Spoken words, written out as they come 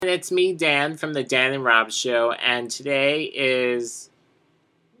It's me, Dan, from the Dan and Rob Show, and today is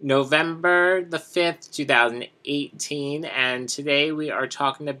November the 5th, 2018, and today we are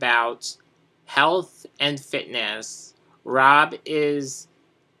talking about health and fitness. Rob is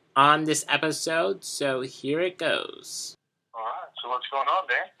on this episode, so here it goes. Alright, so what's going on,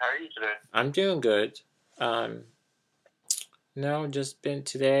 Dan? How are you today? I'm doing good. Just been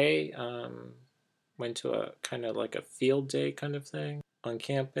today, went to a kind of like a field day kind of thing on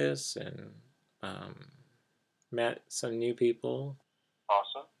campus and met some new people.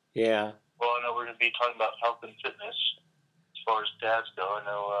 Awesome. Yeah. Well, I know we're going to be talking about health and fitness as far as dads go. I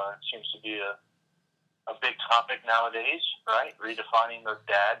know it seems to be a big topic nowadays, right? Redefining the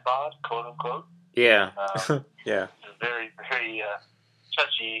dad bod, quote unquote. Yeah. Yeah. It's a very, very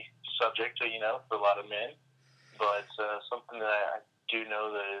touchy subject, for a lot of men, but something that I do know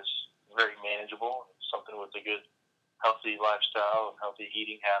that is very manageable, something with a good, healthy lifestyle and healthy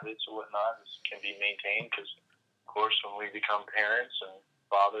eating habits and whatnot can be maintained because, of course, when we become parents and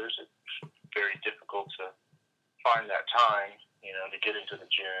fathers, it's very difficult to find that time, to get into the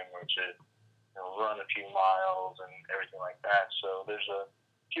gym or to run a few miles and everything like that. So there's a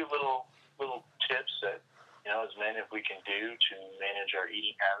few little tips that, as men, if we can do to manage our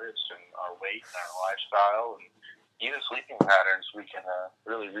eating habits and our weight and our lifestyle and even sleeping patterns, we can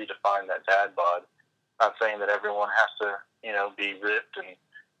really redefine that dad bod. Not saying that everyone has to, be ripped and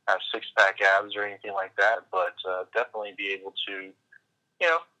have six-pack abs or anything like that, but definitely be able to,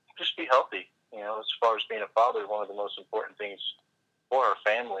 just be healthy. As far as being a father, one of the most important things for our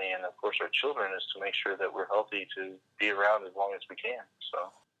family and, of course, our children is to make sure that we're healthy to be around as long as we can.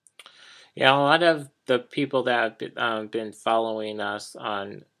 So. Yeah, a lot of the people that have been following us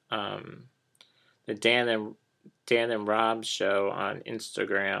on the Dan and Rob show on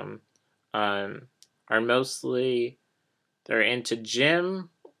Instagram are mostly they're into gym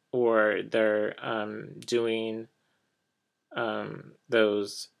or they're doing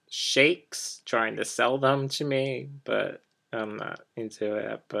those shakes, trying to sell them to me, but I'm not into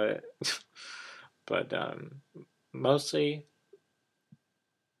it. But mostly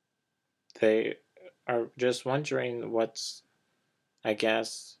they are just wondering what they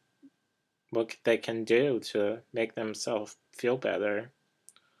can do to make themselves feel better.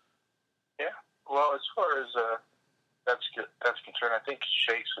 Yeah, well, as far as that's concerned, I think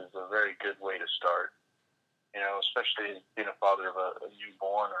shakes is a very good way to start. Especially being a father of a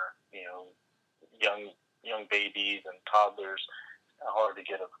newborn or young babies and toddlers. It's hard to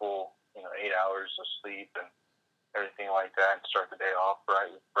get a full 8 hours of sleep and everything like that and start the day off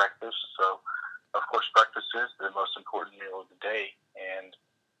right with breakfast. So, of course, breakfast is the most important meal of the day, and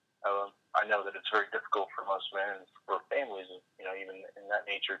I know that it's very difficult for most men and for families, even in that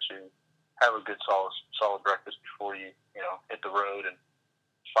nature, to have a good solid breakfast before you hit the road and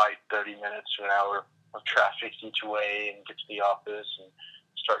fight 30 minutes to an hour of traffic each way and get to the office and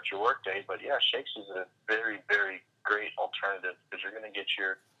start your workday. But yeah, shakes is a very, very great alternative because you're going to get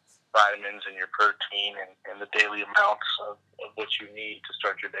your vitamins and your protein and the daily amounts of what you need to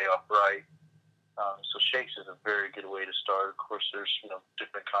start your day off right. So shakes is a very good way to start. Of course, there's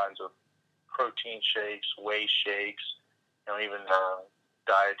different kinds of protein shakes, whey shakes, even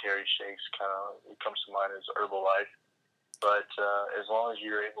dietary shakes. It comes to mind as Herbalife. But as long as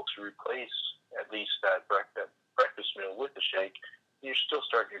you're able to replace at least that breakfast meal with the shake, you're still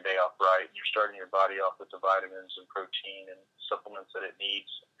starting your day off right. You're starting your body off with the vitamins and protein and supplements that it needs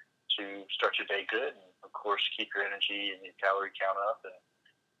to start your day good. And, of course, keep your energy and your calorie count up and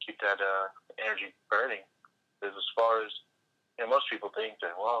keep that energy burning. Because as far as, most people think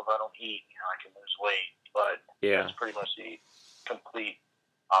that, well, if I don't eat, I can lose weight. But that's pretty much the complete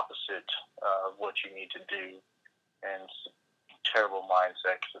opposite of what you need to do. And it's a terrible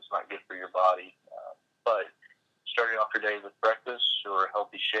mindset because it's not good for your body. But starting off your day with breakfast or a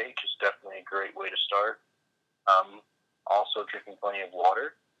healthy shake is definitely a great way to start. Also, drinking plenty of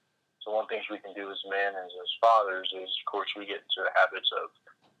water. So one thing we can do as men and as fathers is, of course, we get into the habits of,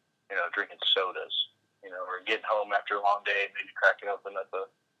 drinking sodas, or getting home after a long day, maybe cracking open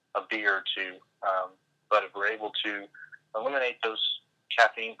a beer or two. But if we're able to eliminate those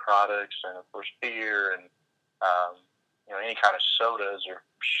caffeine products and, of course, beer and any kind of sodas or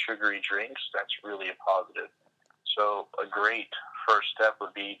sugary drinks, that's really a positive. So a great first step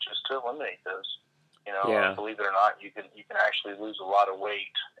would be just to eliminate those. Believe it or not, you can actually lose a lot of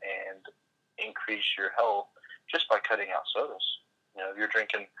weight and increase your health just by cutting out sodas. If you're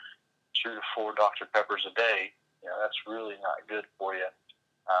drinking 2 to 4 Dr. Peppers a day, that's really not good for you.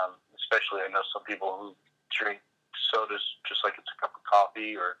 Especially, I know some people who drink sodas just like it's a cup of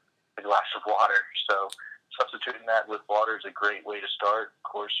coffee or a glass of water. So substituting that with water is a great way to start. Of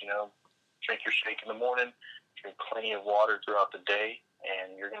course, drink your shake in the morning, drink plenty of water throughout the day,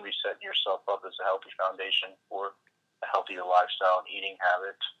 and you're going to be setting yourself up as a healthy foundation for a healthier lifestyle and eating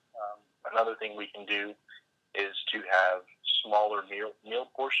habit. Another thing we can do is to have smaller meal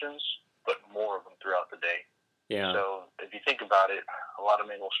portions, but more of them throughout the day. Yeah. So if you think about it, a lot of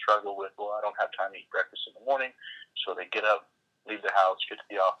men will struggle with, well, I don't have time to eat breakfast in the morning, so they get up, leave the house, get to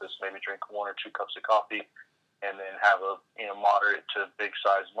the office, maybe drink 1 or 2 cups of coffee, and then have a moderate to big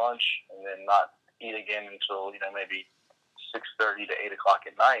size lunch, and then not eat again until maybe 6:30 to 8 o'clock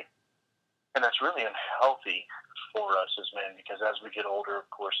at night. And that's really unhealthy for us as men, because as we get older, of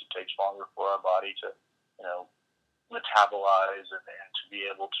course, it takes longer for our body to metabolize and to be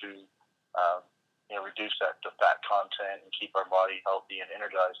able to reduce the fat content and keep our body healthy and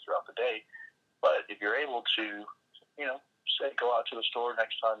energized throughout the day. But if you're able to, say go out to the store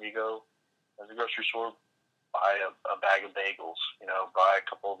next time you go to the grocery store, buy a bag of bagels, buy a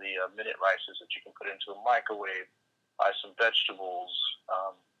couple of the minute rices that you can put into a microwave, buy some vegetables,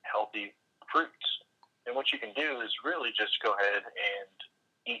 healthy fruits. And what you can do is really just go ahead and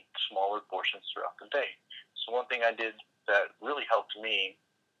eat smaller portions throughout the day. So one thing I did that really helped me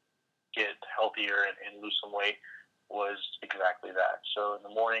get healthier and lose some weight was exactly that. So in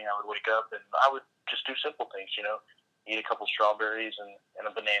the morning I would wake up and I would just do simple things, eat a couple strawberries and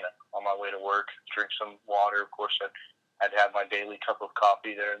a banana on my way to work, drink some water. Of course, I'd have my daily cup of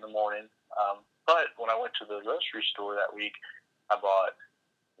coffee there in the morning. But when I went to the grocery store that week, I bought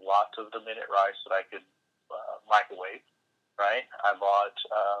lots of the minute rice that I could microwave, right? I bought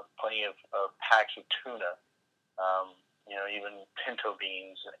plenty of packs of tuna, even pinto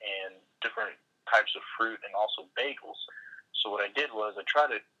beans and different types of fruit, and also bagels. So what I did was I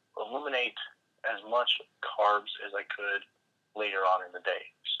tried to eliminate as much carbs as I could later on in the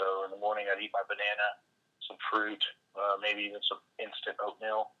day. So in the morning I'd eat my banana, some fruit, maybe even some instant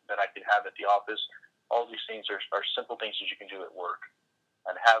oatmeal that I could have at the office. All these things are simple things that you can do at work.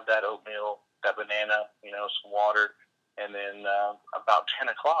 I'd have that oatmeal, that banana, some water, and then about 10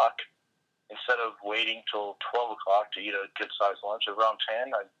 o'clock, instead of waiting till 12 o'clock to eat a good-sized lunch, around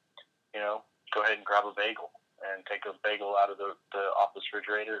 10, I'd, go ahead and grab a bagel and take a bagel out of the office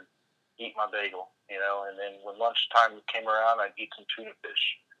refrigerator and eat my bagel, and then when lunchtime came around, I'd eat some tuna fish,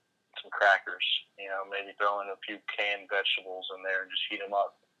 some crackers, maybe throw in a few canned vegetables in there and just heat them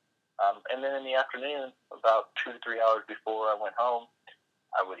up. And then in the afternoon, about 2 to 3 hours before I went home,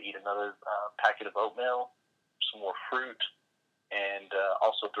 I would eat another packet of oatmeal, some more fruit, and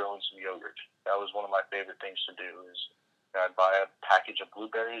also throw in some yogurt. That was one of my favorite things to do. Is I'd buy a package of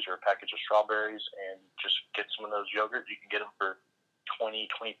blueberries or a package of strawberries and just get some of those yogurt. You can get them for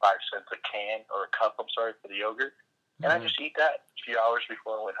 20, 25 cents a can, or a cup, for the yogurt. And I just eat that a few hours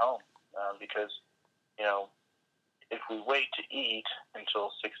before I went home, because, if we wait to eat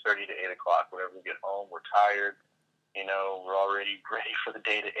until 6:30 to 8 o'clock, whenever we get home, we're tired, we're already ready for the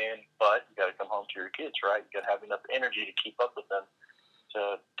day to end, but you got to come home to your kids, right? You got to have enough energy to keep up with them,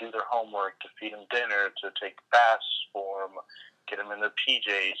 to do their homework, to feed them dinner, to take baths for them, get them in their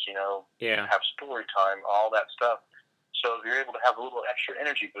PJs, have story time, all that stuff. So if you're able to have a little extra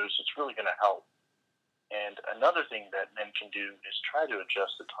energy boost, it's really going to help. And another thing that men can do is try to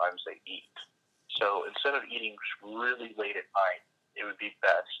adjust the times they eat. So instead of eating really late at night, it would be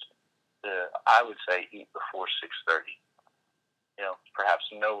best to, I would say, eat before 6:30. Perhaps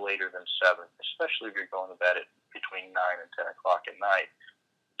no later than 7, especially if you're going to bed at between 9 and 10 o'clock at night.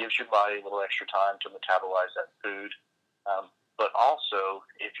 Gives your body a little extra time to metabolize that food. But also,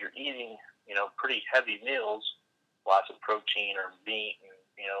 if you're eating, pretty heavy meals, lots of protein or meat and,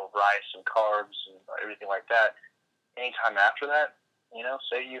 rice and carbs and everything like that, anytime after that,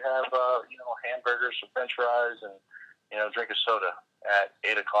 say you have, hamburgers or french fries and, drink a soda at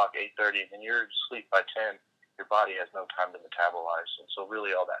 8 o'clock, 8:30, and you're asleep by 10, your body has no time to metabolize. And so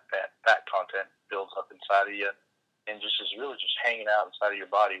really all that fat content builds up inside of you and just is really just hanging out inside of your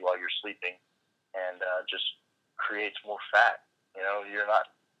body while you're sleeping, and just creates more fat. You're not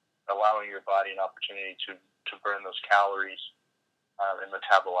allowing your body an opportunity to burn those calories and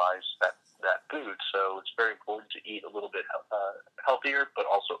metabolize that food. So it's very important to eat a little bit healthier, but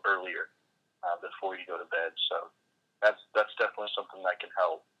also earlier before you go to bed. So that's definitely something that can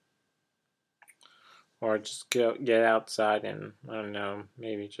help. Or just get outside and, I don't know,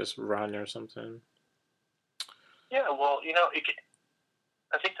 maybe just run or something. Yeah, well,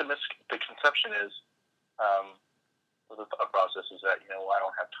 I think the conception is, the thought process is that, I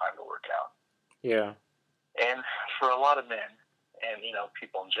don't have time to work out. Yeah. And for a lot of men and,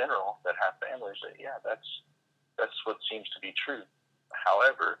 people in general that have families, that's what seems to be true.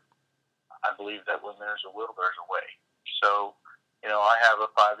 However, I believe that when there's a will, there's a way. So, I have a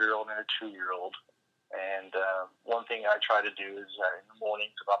 5-year-old and a 2-year-old. And one thing I try to do is in the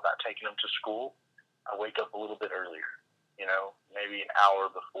mornings, if I'm not taking them to school, I wake up a little bit earlier, maybe an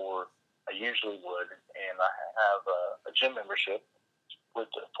hour before I usually would. And I have a gym membership for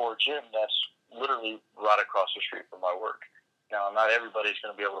a gym that's literally right across the street from my work. Now, not everybody's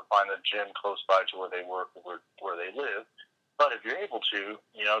going to be able to find a gym close by to where they work or where they live. But if you're able to,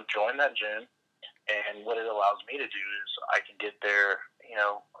 join that gym. And what it allows me to do is I can get there,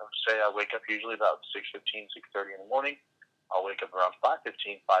 say I wake up usually about 6:15, 6:30 in the morning. I'll wake up around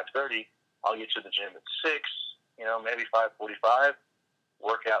 5:15, 5:30. I'll get to the gym at 6, maybe 5:45,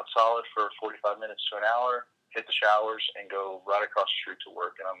 work out solid for 45 minutes to an hour, hit the showers, and go right across the street to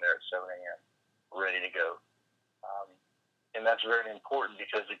work. And I'm there at 7 a.m., ready to go. And that's very important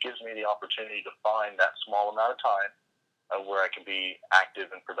because it gives me the opportunity to find that small amount of time where I can be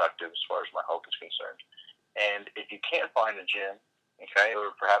active and productive as far as my health is concerned. And if you can't find a gym, okay,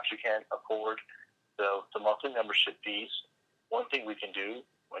 or perhaps you can't afford the monthly membership fees, one thing we can do,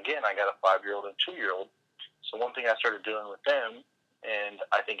 again, I got a 5-year-old and 2-year-old, so one thing I started doing with them, and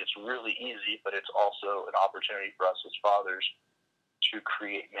I think it's really easy, but it's also an opportunity for us as fathers to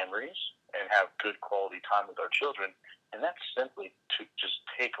create memories and have good quality time with our children, and that's simply to just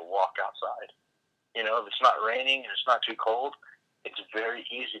take a walk outside. If it's not raining and it's not too cold, it's very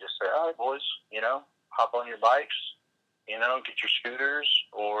easy to say, all right, boys, hop on your bikes, get your scooters,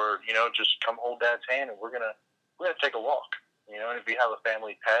 or, just come hold Dad's hand and we're gonna take a walk. And if you have a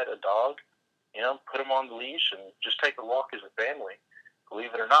family pet, a dog, put them on the leash and just take a walk as a family.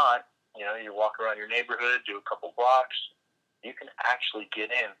 Believe it or not, you walk around your neighborhood, do a couple blocks, you can actually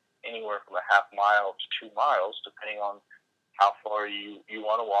get in anywhere from a half mile to 2 miles, depending on how far you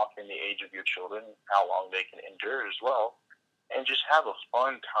want to walk in the age of your children, how long they can endure as well, and just have a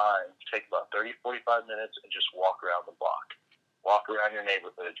fun time. Take about 30, 45 minutes and just walk around the block. Walk around your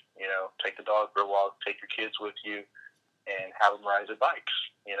neighborhood, take the dog for a walk, take your kids with you, and have them ride their bikes.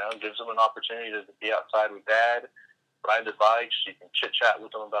 Gives them an opportunity to be outside with Dad, ride their bikes. You can chit-chat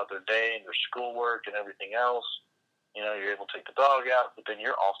with them about their day and their schoolwork and everything else. You're able to take the dog out, but then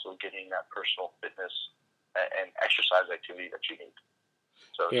you're also getting that personal fitness and exercise activity that you need.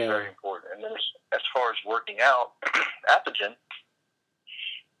 So it's very important. And then as far as working out at the gym,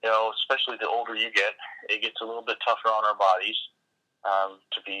 especially the older you get, it gets a little bit tougher on our bodies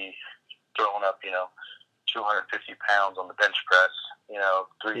to be throwing up, 250 pounds on the bench press,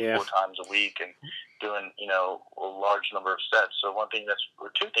 3-4 times a week and doing, a large number of sets. So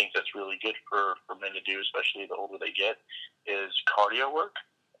two things that's really good for men to do, especially the older they get, is cardio work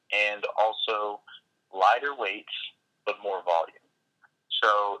and also lighter weights, but more volume.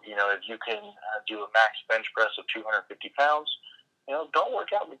 So, if you can do a max bench press of 250 pounds, don't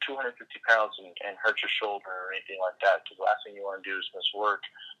work out with 250 pounds and hurt your shoulder or anything like that, because the last thing you want to do is miss work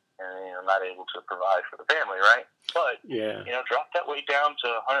and not able to provide for the family, right? But, drop that weight down to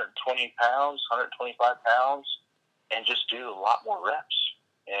 120 pounds, 125 pounds, and just do a lot more reps.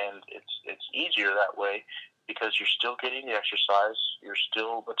 And it's easier that way, because you're still getting the exercise, you're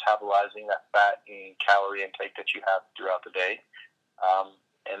still metabolizing that fat and calorie intake that you have throughout the day,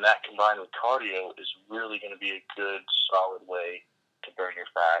 and that combined with cardio is really going to be a good, solid way to burn your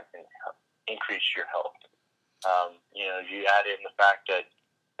fat and increase your health. You add in the fact that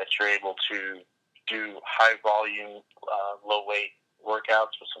you're able to do high volume, low weight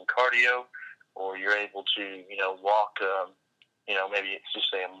workouts with some cardio, or you're able to, walk, maybe it's just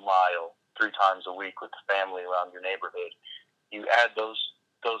say a mile 3 times a week with the family around your neighborhood. You add those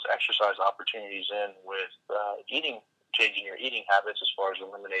exercise opportunities in with changing your eating habits as far as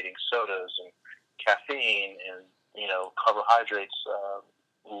eliminating sodas and caffeine and carbohydrates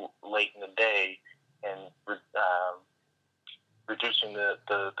late in the day, and reducing the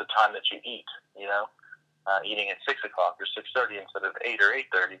time that you eat. Eating at 6 o'clock or 6:30 instead of 8 or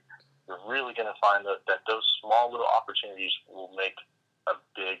 8:30. You're really going to find that those small little opportunities will make a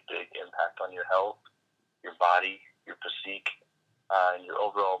big, big impact on your health, your body, your physique, and your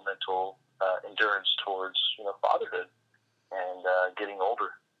overall mental endurance towards fatherhood and getting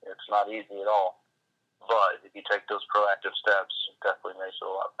older. It's not easy at all, but if you take those proactive steps, it definitely makes it a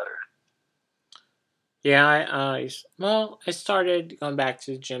lot better. Yeah, I started going back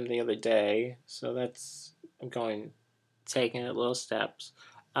to the gym the other day, so I'm taking it little steps.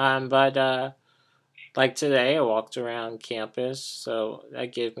 But like today, I walked around campus, so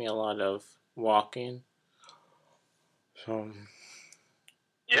that gave me a lot of walking. So.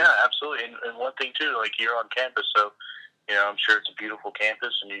 Yeah, absolutely. And one thing too, like you're on campus, so I'm sure it's a beautiful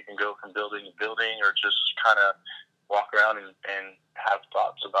campus, and you can go from building to building, or just kind of walk around and have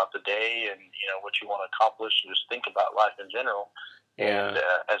thoughts about the day and, what you want to accomplish, and just think about life in general. Yeah. And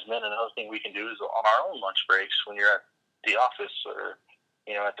as men, another thing we can do is on our own lunch breaks when you're at the office or,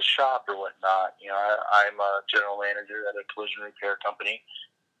 at the shop or whatnot. I'm a general manager at a collision repair company.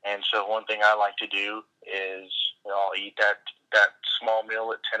 And so one thing I like to do is, I'll eat that small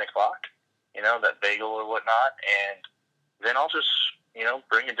meal at 10 o'clock, that bagel or whatnot. And then I'll just,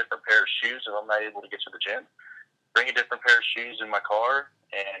 bring a different pair of shoes if I'm not able to get to the gym. Bring a different pair of shoes in my car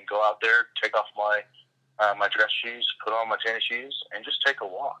and go out there, take off my dress shoes, put on my tennis shoes, and just take a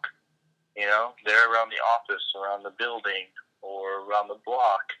walk. There around the office, around the building, or around the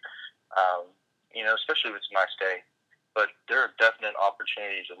block, especially if it's a nice day. But there are definite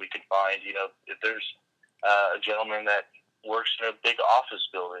opportunities that we can find. If there's a gentleman that works in a big office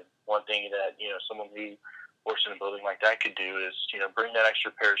building, one thing that, someone who works in a building like that could do is, bring that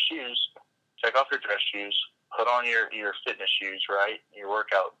extra pair of shoes, take off your dress shoes, put on your fitness shoes, right, your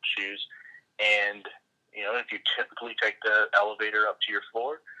workout shoes, and, if you typically take the elevator up to your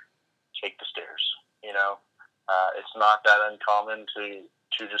floor, take the stairs. It's not that uncommon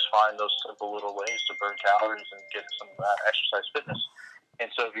to just find those simple little ways to burn calories and get some exercise fitness. And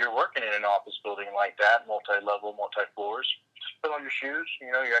so if you're working in an office building like that, multi-level, multi-floors, just put on your shoes,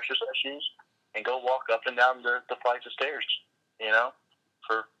 your exercise shoes, and go walk up and down the flights of stairs,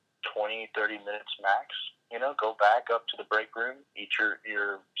 for 20, 30 minutes max. Go back up to the break room, eat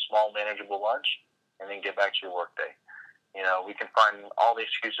your small manageable lunch, and then get back to your work day. We can find all the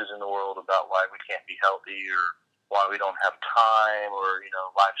excuses in the world about why we can't be healthy or why we don't have time or,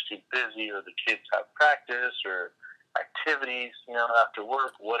 life's too busy or the kids have practice or activities, after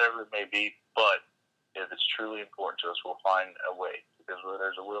work, whatever it may be. But if it's truly important to us, we'll find a way, because where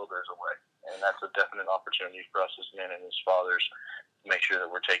there's a will, there's a way. And that's a definite opportunity for us as men and as fathers to make sure that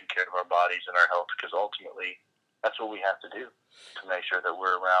we're taking care of our bodies and our health, because ultimately that's what we have to do to make sure that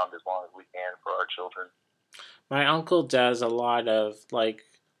we're around as long as we can for our children. My uncle does a lot of, like,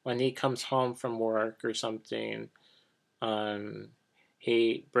 when he comes home from work or something,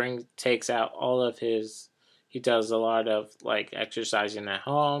 he takes out all of his, he does a lot of, like, exercising at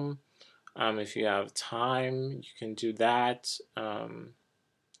home. If you have time, you can do that.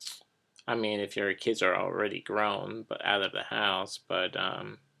 If your kids are already grown, but out of the house, but,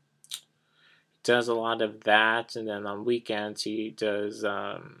 does a lot of that, and then on weekends he does,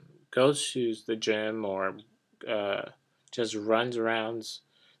 goes to the gym or just runs around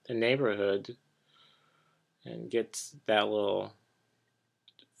the neighborhood and gets that little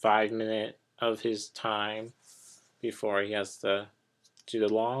 5 minute of his time before he has to do the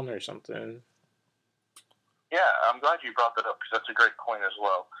lawn or something. Yeah, I'm glad you brought that up, because that's a great point as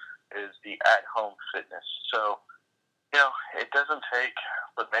well, is the at-home fitness. So, it doesn't take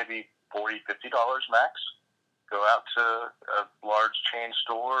but maybe $40, $50 max. Go out to a large chain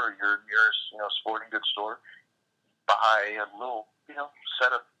store or your nearest, sporting goods store, buy a little,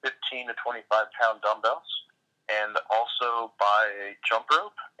 set of 15 to 25 pound dumbbells, and also buy a jump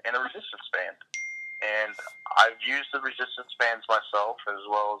rope and a resistance band. And I've used the resistance bands myself as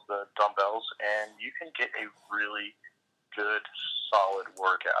well as the dumbbells, and you can get a really good, solid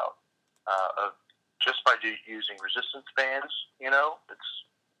workout of just by using resistance bands. It's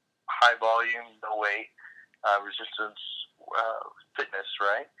high volume, no weight, resistance fitness,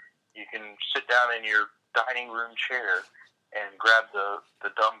 right? You can sit down in your dining room chair and grab the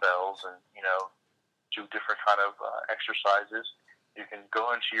dumbbells and, do different kind of exercises. You can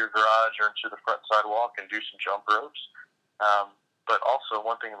go into your garage or into the front sidewalk and do some jump ropes. But also,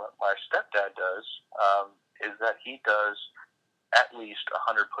 one thing that my stepdad does is that he does at least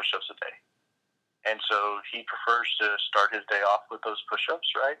 100 push-ups a day. And so he prefers to start his day off with those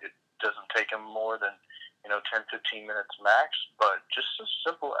push-ups, right? It doesn't take him more than, 10, 15 minutes max. But just a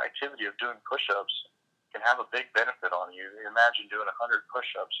simple activity of doing push-ups can have a big benefit on you. Imagine doing 100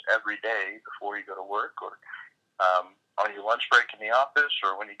 push-ups every day before you go to work, or on your lunch break in the office,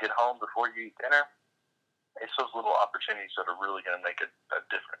 or when you get home before you eat dinner. It's those little opportunities that are really going to make a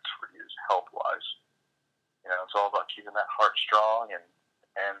difference for you health-wise. It's all about keeping that heart strong and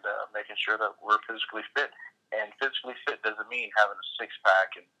making sure that we're physically fit. And physically fit doesn't mean having a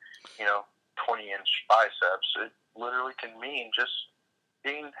six-pack and, 20-inch biceps. It literally can mean just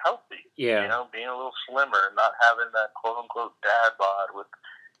being healthy. Yeah. Being a little slimmer, not having that quote-unquote dad bod with,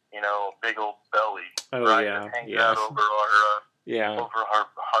 a big old belly, right? Yeah. That hangs out over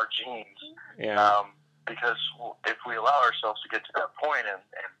our jeans. Yeah. Because if we allow ourselves to get to that point and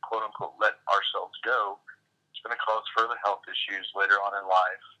quote-unquote let ourselves go, it's going to cause further health issues later on in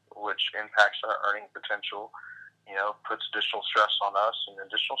life, which impacts our earning potential, puts additional stress on us and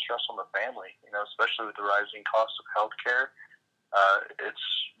additional stress on the family, especially with the rising cost of healthcare. It's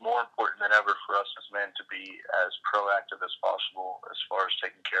more important than ever for us as men to be as proactive as possible as far as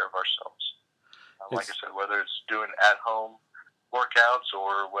taking care of ourselves. Like I said, whether it's doing at-home workouts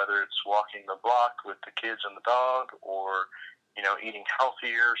or whether it's walking the block with the kids and the dog or, eating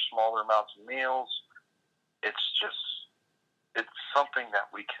healthier, smaller amounts of meals, it's something that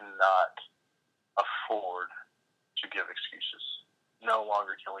we cannot afford to give excuses. No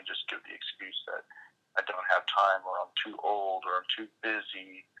longer can we just give the excuse that I don't have time or I'm too old or I'm too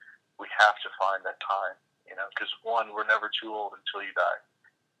busy. We have to find that time, because one, we're never too old until you die.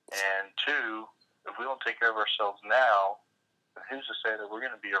 And two, if we don't take care of ourselves now, then who's to say that we're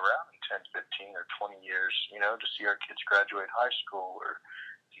going to be around in 10, 15, or 20 years, to see our kids graduate high school or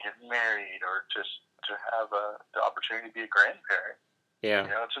to get married or just to have the opportunity to be a grandparent. Yeah.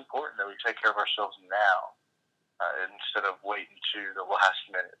 It's important that we take care of ourselves now instead of waiting to the last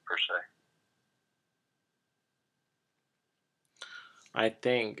minute, per se. I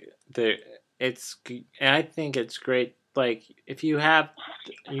think it's great. Like, if you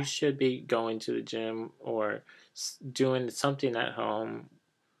should be going to the gym or doing something at home.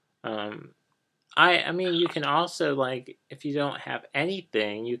 I mean, you can also, like, if you don't have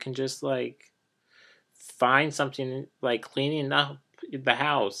anything, you can just, like, find something, like cleaning up the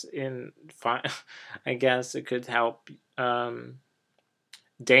house and I guess it could help.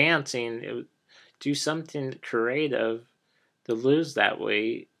 Dancing, do something creative to lose that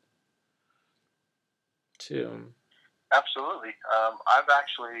weight too. Absolutely. I've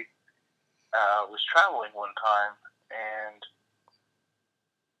actually was traveling one time, and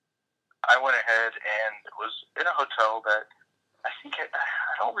I went ahead and was in a hotel that I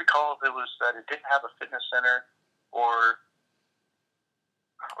don't recall if it was that it didn't have a fitness center or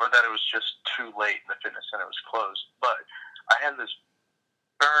that it was just too late and the fitness center was closed. But I had this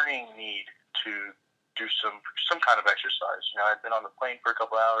burning need to do some kind of exercise. I'd been on the plane for a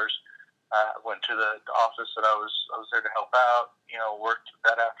couple hours. Went to the office that I was there to help out. Worked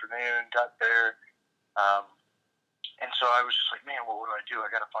that afternoon. Got there, and so I was just like, man, well, what do? I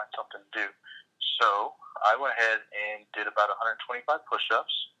got to find something to do. So I went ahead and did about 125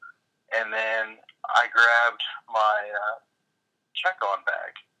 push-ups, and then I grabbed my check-in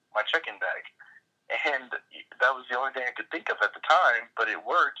bag, and that was the only thing I could think of at the time, but it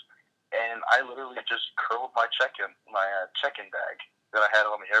worked, and I literally just curled my check-in bag that I had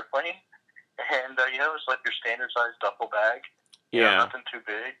on the airplane. And, it was like your standard size duffel bag. Nothing too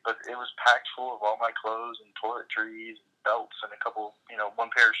big, but it was packed full of all my clothes and toiletries and belts and a couple,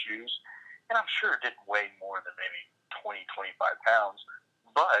 one pair of shoes. And I'm sure it didn't weigh more than maybe 20, 25 pounds.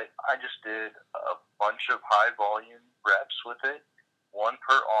 But I just did a bunch of high volume reps with it, one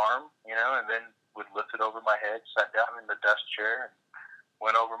per arm, and then would lift it over my head, sat down in the desk chair, and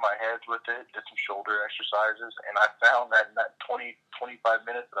went over my head with it, did some shoulder exercises. And I found that in that 20, 25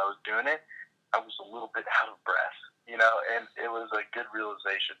 minutes that I was doing it, I was a little bit out of breath, and it was a good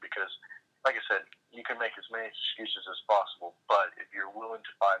realization because, like I said, you can make as many excuses as possible, but if you're willing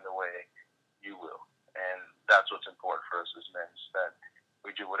to find the way, you will. And that's what's important for us as men, is that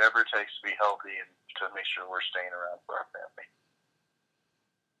we do whatever it takes to be healthy and to make sure we're staying around for our family.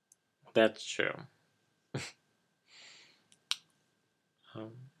 That's true.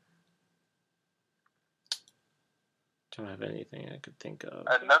 Don't have anything I could think of.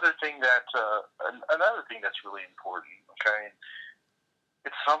 Another thing that's really important, okay?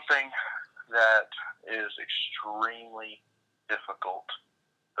 It's something that is extremely difficult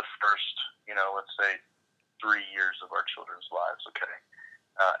the first, let's say 3 years of our children's lives, okay?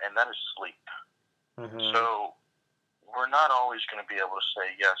 And that is sleep. Mm-hmm. So we're not always going to be able to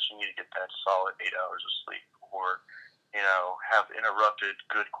say, yes, you need to get that solid 8 hours of sleep, or, have interrupted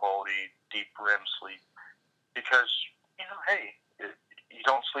good quality, deep REM sleep, because hey, you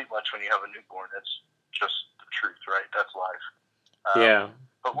don't sleep much when you have a newborn. That's just the truth, right? That's life. Yeah.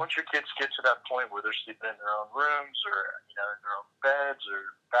 But once your kids get to that point where they're sleeping in their own rooms or, in their own beds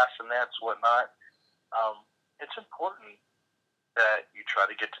or bassinets, whatnot, it's important that you try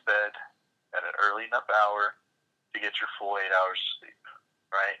to get to bed at an early enough hour to get your full 8 hours of sleep,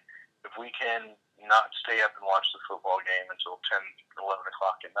 right? If we can not stay up and watch the football game until 10, 11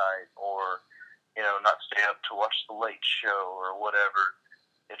 o'clock at night, or not stay up to watch the late show or whatever,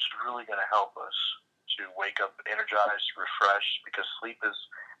 it's really going to help us to wake up energized, refreshed, because sleep is,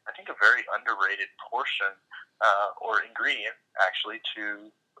 I think, a very underrated portion or ingredient, actually,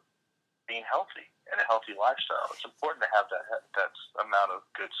 to being healthy and a healthy lifestyle. It's important to have that amount of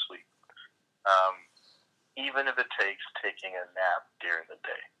good sleep, even if it takes taking a nap during the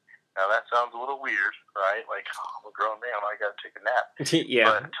day. Now that sounds a little weird, right? Like, oh, I'm a grown man, I got to take a nap.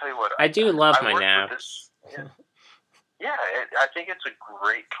 Yeah. But I tell you what, I do love my worked naps. with this. Yeah, I think it's a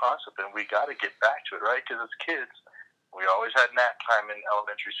great concept, and we got to get back to it, right? Because as kids, we always had nap time in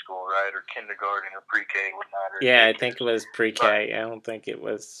elementary school, right, or kindergarten, or pre-K, whatnot. Or Yeah, I think it was pre-K. I don't think it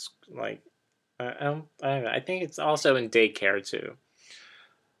was like. I don't know. I think it's also in daycare too.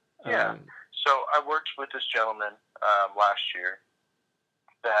 Yeah. So I worked with this gentleman last year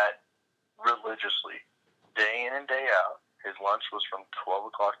that religiously, day in and day out, his lunch was from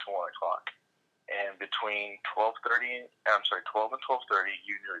 12 o'clock to 1 o'clock. And between 12 and 12:30,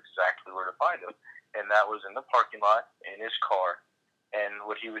 you knew exactly where to find him. And that was in the parking lot, in his car. And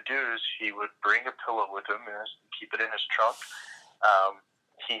what he would do is he would bring a pillow with him and keep it in his trunk.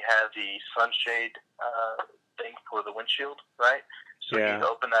 He had the sunshade thing for the windshield, right? So he'd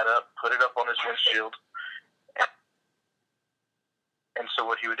open that up, put it up on his windshield. And so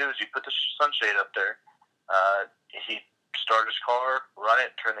what he would do is he'd put the sunshade up there. He'd start his car, run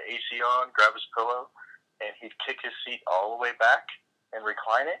it, turn the AC on, grab his pillow, and he'd kick his seat all the way back and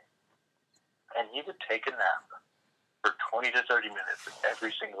recline it. And he would take a nap for 20 to 30 minutes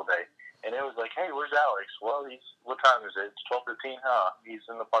every single day. And it was like, hey, where's Alex? Well, what time is it? It's 12:15, huh? He's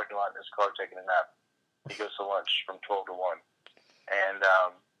in the parking lot in his car taking a nap. He goes to lunch from 12 to 1.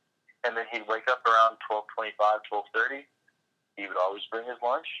 And then he'd wake up around 12:25, 12:30. He would always bring his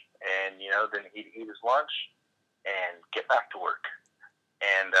lunch, and, then he'd eat his lunch and get back to work.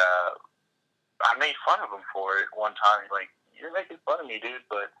 And I made fun of him for it one time. Like, you're making fun of me, dude,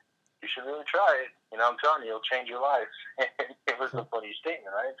 but you should really try it. I'm telling you, it'll change your life. It was a funny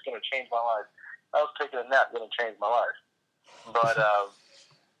statement, right? It's going to change my life. I was taking a nap, going to change my life. But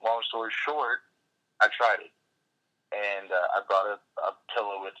long story short, I tried it. And I brought a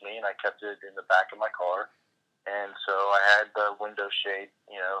pillow with me, and I kept it in the back of my car. And so I had the window shade,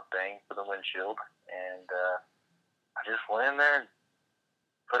 thing for the windshield. And I just went in there and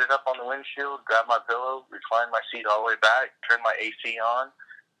put it up on the windshield, grabbed my pillow, reclined my seat all the way back, turned my AC on,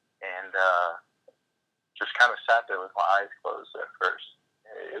 and just kind of sat there with my eyes closed at first.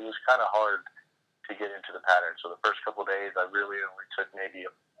 It was kind of hard to get into the pattern. So the first couple of days, I really only took maybe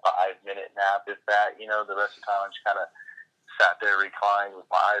a 5-minute nap, if that. The rest of the time I just kind of sat there reclined with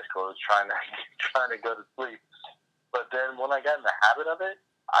my eyes closed, trying to go to sleep. But then when I got in the habit of it,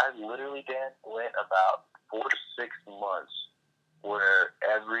 I literally, Dan, went about 4 to 6 months where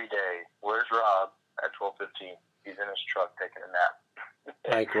every day, where's Rob at 12:15? He's in his truck taking a nap.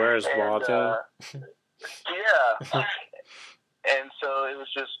 Like, where's Waldo? Yeah. And so it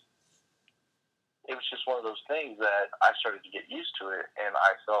was just one of those things that I started to get used to it, and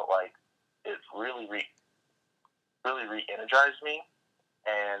I felt like it really re-energized me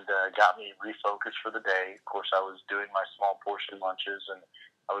and got me refocused for the day. Of course, I was doing my small portion lunches, and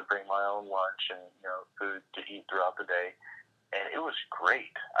I would bring my own lunch and food to eat throughout the day, and it was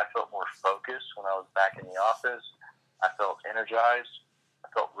great. I felt more focused when I was back in the office. I felt energized. I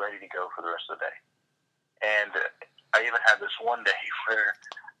felt ready to go for the rest of the day. And I even had this one day where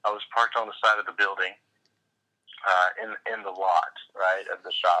I was parked on the side of the building in the lot, right, of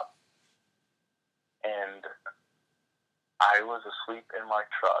the shop. And I was asleep in my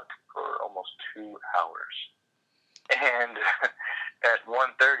truck for almost 2 hours. And at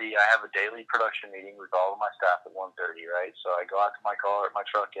 1:30, I have a daily production meeting with all of my staff at 1:30, right? So I go out to my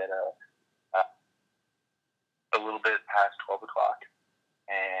truck at a little bit past 12 o'clock,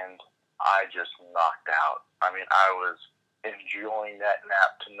 and I just knocked out. I mean, I was enjoying that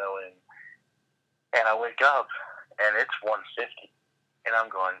nap to no end. And I wake up, and it's 1:50. And I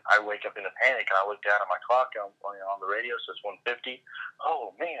wake up in a panic, and I look down at my clock on the radio, so it's 1:50.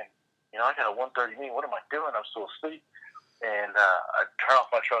 Oh, man, I got a 1:30 meeting. What am I doing? I'm still asleep. And I turn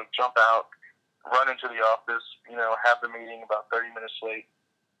off my truck, jump out, run into the office, have the meeting about 30 minutes late.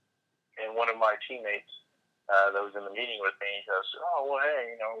 And one of my teammates that was in the meeting with me goes, oh, well,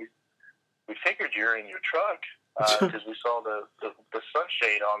 hey, we figured you're in your truck because we saw the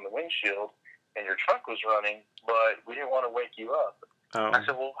sunshade on the windshield, and your truck was running, but we didn't want to wake you up. Oh. I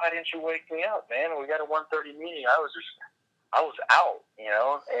said, well, why didn't you wake me up, man? We got a 1:30 meeting. I was out,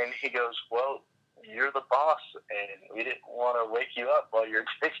 And he goes, well, you're the boss, and we didn't want to wake you up while you're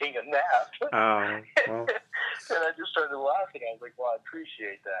taking a nap. Oh. Well. And I just started laughing. I was like, well, I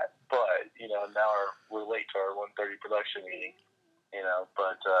appreciate that. But, now we're late to our 1:30 production meeting,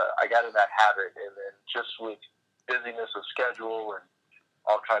 But I got in that habit, and then just with busyness of schedule and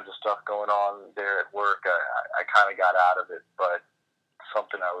all kinds of stuff going on there at work, I kind of got out of it. But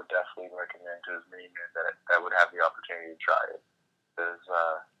something I would definitely recommend to as many men that would have the opportunity to try it, because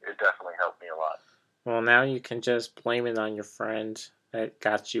it definitely helped me a lot. Well, now you can just blame it on your friend that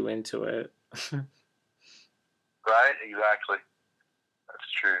got you into it. Right? Exactly.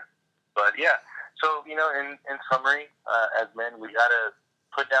 That's true. But yeah, so in summary, as men, we gotta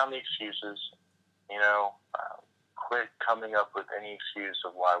put down the excuses. Quit coming up with any excuse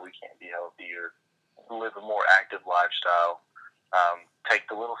of why we can't be healthy or live a more active lifestyle. Take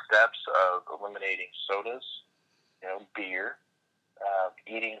the little steps of eliminating sodas, beer,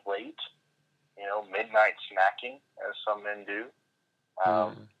 eating late, midnight snacking, as some men do.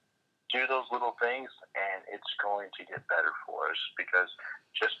 Do those little things, and it's going to get better for us, because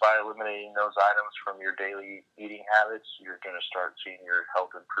just by eliminating those items from your daily eating habits, you're going to start seeing your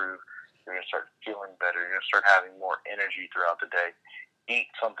health improve. You're going to start feeling better. You're going to start having more energy throughout the day. Eat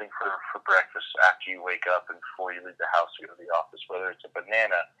something for breakfast after you wake up and before you leave the house to go to the office, whether it's a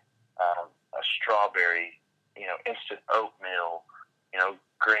banana, a strawberry, instant oatmeal,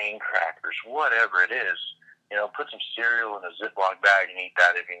 grain crackers, whatever it is. Put some cereal in a Ziploc bag and eat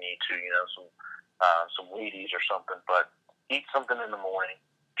that if you need to. Some Wheaties or something. But eat something in the morning.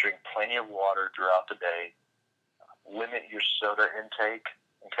 Drink plenty of water throughout the day. Limit your soda intake.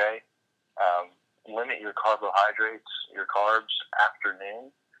 Okay. Limit your carbohydrates, your carbs after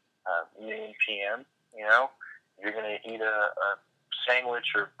noon, noon p.m. You're going to eat a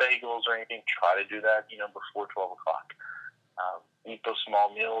sandwich or bagels or anything. Try to do that. Before 12 o'clock. Eat those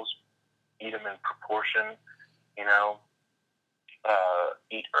small meals. Eat them in proportion.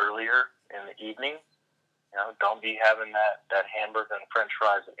 Eat earlier in the evening. Don't be having that hamburger and French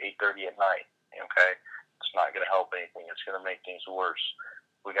fries at 8:30 at night. Okay, it's not going to help anything. It's going to make things worse.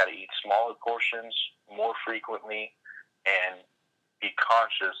 We got to eat smaller portions more frequently, and be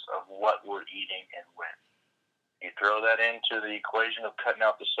conscious of what we're eating and when. You throw that into the equation of cutting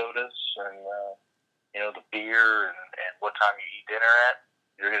out the sodas and the beer and what time you eat dinner at.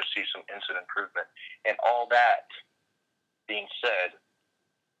 You're going to see some instant improvement. And all that being said,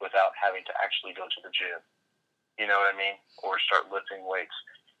 without having to actually go to the gym. You know what I mean? Or start lifting weights.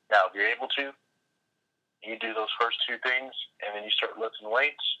 Now, if you're able to, you do those first two things, and then you start lifting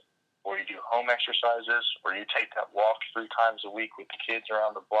weights, or you do home exercises, or you take that walk 3 times a week with the kids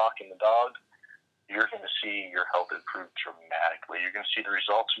around the block and the dog. You're going to see your health improve dramatically. You're going to see the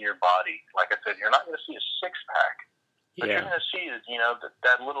results in your body. Like I said, you're not going to see a six-pack. But you're going to see,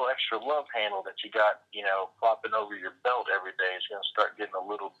 that little extra love handle that you got, flopping over your belt every day is going to start getting a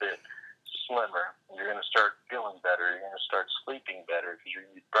little bit slimmer. You're going to start feeling better. You're going to start sleeping better because you're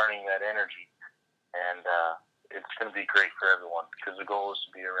going to be burning that energy. And it's going to be great for everyone, because the goal is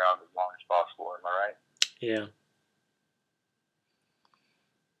to be around as long as possible. Am I right? Yeah.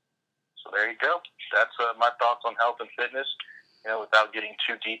 So there you go. That's my thoughts on health and fitness, without getting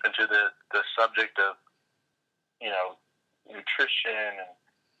too deep into the subject of, nutrition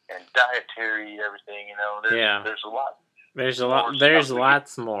and dietary, everything. There's a lot. There's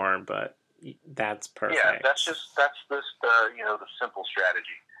lots more, but that's perfect. Yeah, that's the simple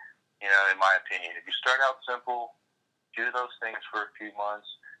strategy. In my opinion, if you start out simple, do those things for a few months,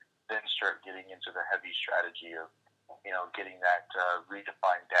 then start getting into the heavy strategy of, getting that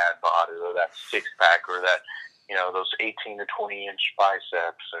redefined dad bod, or that six-pack, or that, those 18 to 20-inch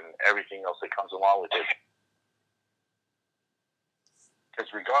biceps and everything else that comes along with it. Because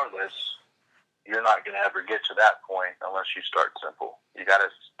regardless, you're not going to ever get to that point unless you start simple. You got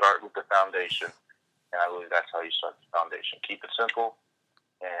to start with the foundation, and I believe that's how you start the foundation. Keep it simple,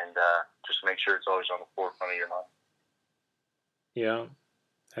 and just make sure it's always on the forefront of your mind. Yeah,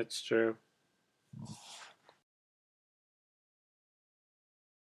 that's true.